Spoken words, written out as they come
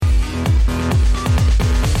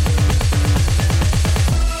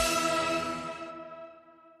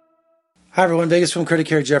Hi everyone, Vegas film critic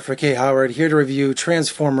here, Jeffrey K. Howard, here to review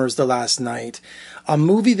Transformers: The Last Knight, a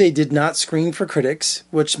movie they did not screen for critics,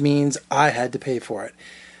 which means I had to pay for it.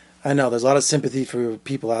 I know, there's a lot of sympathy for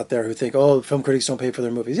people out there who think, oh, film critics don't pay for their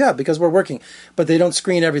movies. Yeah, because we're working, but they don't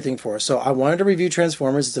screen everything for us. So I wanted to review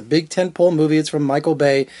Transformers. It's a big tentpole movie. It's from Michael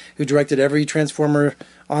Bay, who directed every Transformer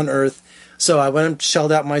on Earth. So I went and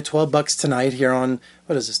shelled out my $12 tonight here on,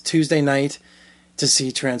 Tuesday night, to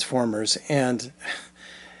see Transformers. And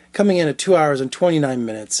coming in at 2 hours and 29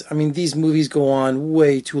 minutes. I mean, these movies go on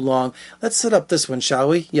way too long. Let's set up this one, shall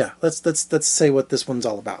we? Yeah, let's say what this one's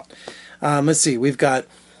all about. Let's see. We've got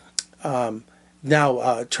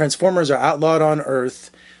now Transformers are outlawed on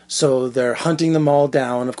Earth, so they're hunting them all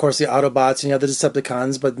down. Of course, the Autobots and you have the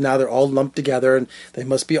Decepticons, but now they're all lumped together and they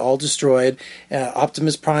must be all destroyed.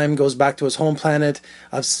 Optimus Prime goes back to his home planet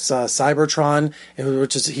of Cybertron,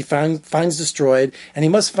 which is he finds destroyed, and he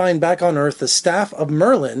must find back on Earth the Staff of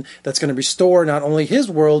Merlin that's going to restore not only his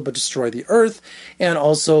world but destroy the Earth, and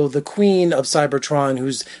also the Queen of Cybertron,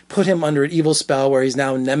 who's put him under an evil spell where he's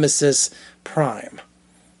now Nemesis Prime.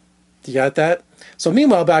 You got that? So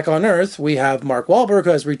meanwhile, back on Earth, we have Mark Wahlberg,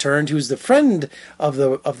 who has returned, who's the friend of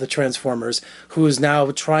the Transformers, who is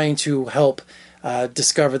now trying to help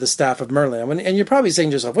discover the Staff of Merlin. And you're probably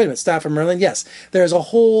saying to yourself, wait a minute, Staff of Merlin? Yes, there's a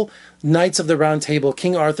whole Knights of the Round Table,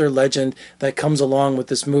 King Arthur legend that comes along with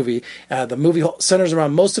this movie. The movie centers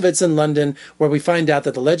around, most of it's in London, where we find out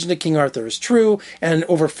that the legend of King Arthur is true, and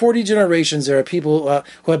over 40 generations there are people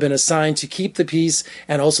who have been assigned to keep the peace,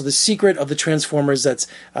 and also the secret of the Transformers that's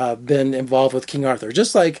been involved with King Arthur.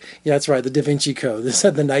 Just like, yeah, that's right, the Da Vinci Code. This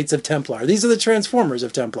said the Knights of Templar. These are the Transformers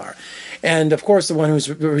of Templar. And of course, the one who's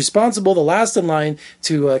responsible, the last in line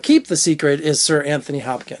to keep the secret, is Sir Anthony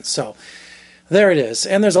Hopkins. So there it is.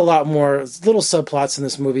 And there's a lot more little subplots in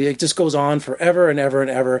this movie. It just goes on forever and ever and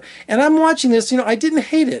ever. And I'm watching this, I didn't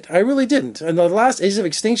hate it. I really didn't. And the last Age of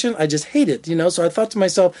Extinction, I just hate it, So I thought to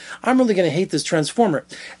myself, I'm really going to hate this Transformer.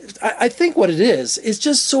 I think what it is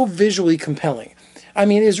just so visually compelling. I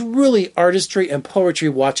mean, it's really artistry and poetry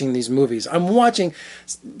watching these movies. I'm watching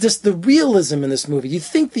just the realism in this movie. You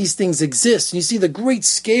think these things exist, and you see the great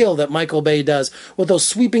scale that Michael Bay does with those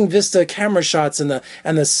sweeping vista camera shots and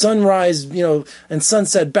the sunrise, and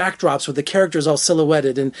sunset backdrops with the characters all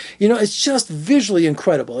silhouetted. And, it's just visually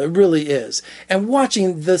incredible. It really is. And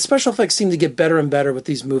watching, the special effects seem to get better and better with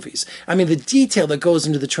these movies. I mean, the detail that goes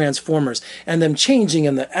into the Transformers and them changing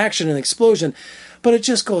and the action and explosion. But it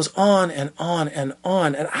just goes on and on and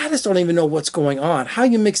on. And I just don't even know what's going on. How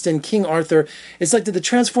you mixed in King Arthur. It's like, did the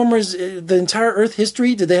Transformers, the entire Earth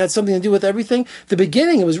history, did they have something to do with everything? The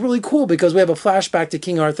beginning, it was really cool because we have a flashback to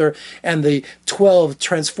King Arthur and the 12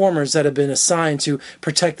 Transformers that have been assigned to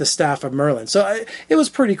protect the Staff of Merlin. So it was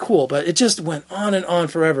pretty cool, but it just went on and on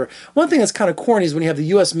forever. One thing that's kind of corny is when you have the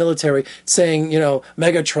U.S. military saying,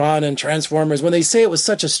 Megatron and Transformers. When they say it with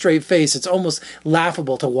such a straight face, it's almost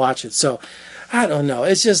laughable to watch it. So I don't know.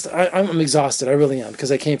 It's just, I'm exhausted. I really am, because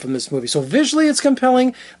I came from this movie. So visually it's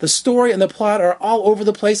compelling. The story and the plot are all over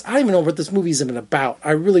the place. I don't even know what this movie's even about.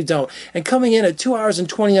 I really don't. And coming in at 2 hours and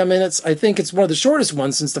 20 minutes, I think it's one of the shortest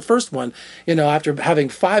ones since the first one, after having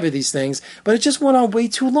 5 of these things. But it just went on way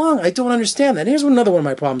too long. I don't understand that. And here's another one of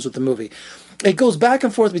my problems with the movie. It goes back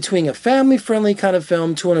and forth between a family-friendly kind of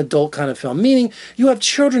film to an adult kind of film, meaning you have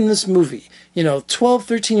children in this movie, 12,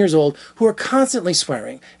 13 years old, who are constantly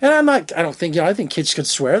swearing. And I think kids could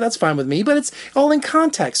swear, that's fine with me, but it's all in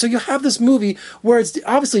context. So you have this movie where it's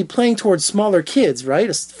obviously playing towards smaller kids,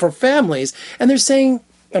 right, for families, and they're saying,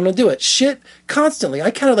 I'm going to do it, shit, constantly. I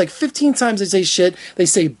counted like 15 times they say shit, they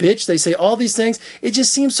say bitch, they say all these things. It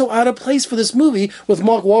just seems so out of place for this movie, with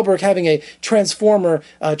Mark Wahlberg having a Transformer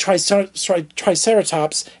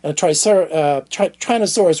Triceratops and a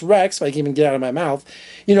Tyrannosaurus Rex, if I can even get out of my mouth,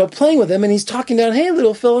 playing with him, and he's talking down, hey,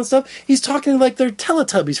 little Phil and stuff. He's talking like they're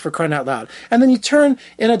Teletubbies, for crying out loud. And then you turn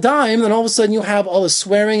in a dime, and all of a sudden you have all the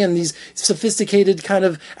swearing and these sophisticated kind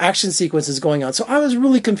of action sequences going on. So I was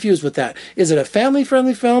really confused with that. Is it a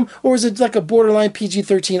family-friendly film, or is it like a borderline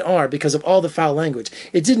PG-13R because of all the foul language?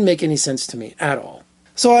 It didn't make any sense to me at all.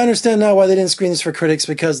 So I understand now why they didn't screen this for critics,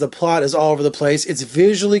 because the plot is all over the place. It's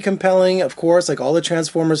visually compelling, of course, like all the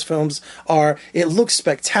Transformers films are. It looks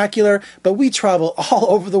spectacular, but we travel all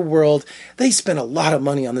over the world. They spent a lot of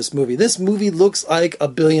money on this movie. This movie looks like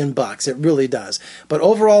 $1 billion. It really does. But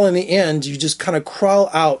overall, in the end, you just kind of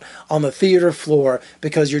crawl out on the theater floor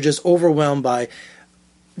because you're just overwhelmed by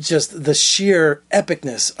just the sheer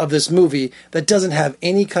epicness of this movie that doesn't have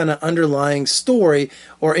any kind of underlying story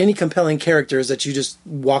or any compelling characters that you just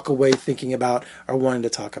walk away thinking about or wanting to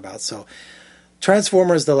talk about. So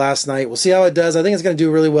Transformers: The Last Night. We'll see how it does. I think it's going to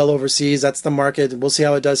do really well overseas. That's the market. We'll see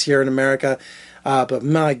how it does here in America. But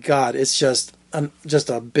my God, it's just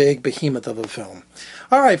a big behemoth of a film.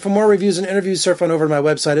 All right, for more reviews and interviews, surf on over to my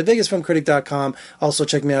website at vegasfilmcritic.com. Also,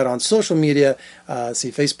 check me out on social media.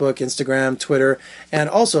 See Facebook, Instagram, Twitter. And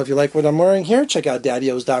also, if you like what I'm wearing here, check out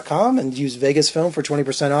daddios.com and use Vegas Film for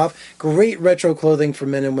 20% off. Great retro clothing for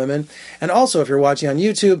men and women. And also, if you're watching on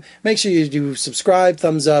YouTube, make sure you do subscribe,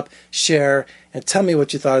 thumbs up, share, and tell me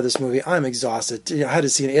what you thought of this movie. I'm exhausted. I had to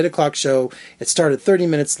see an 8 o'clock show. It started 30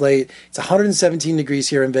 minutes late. It's 117 degrees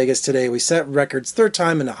here in Vegas today. We set records, third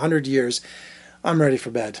time in 100 years. I'm ready for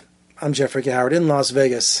bed. I'm Jeffrey K. Howard in Las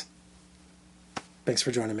Vegas. Thanks for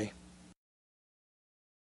joining me.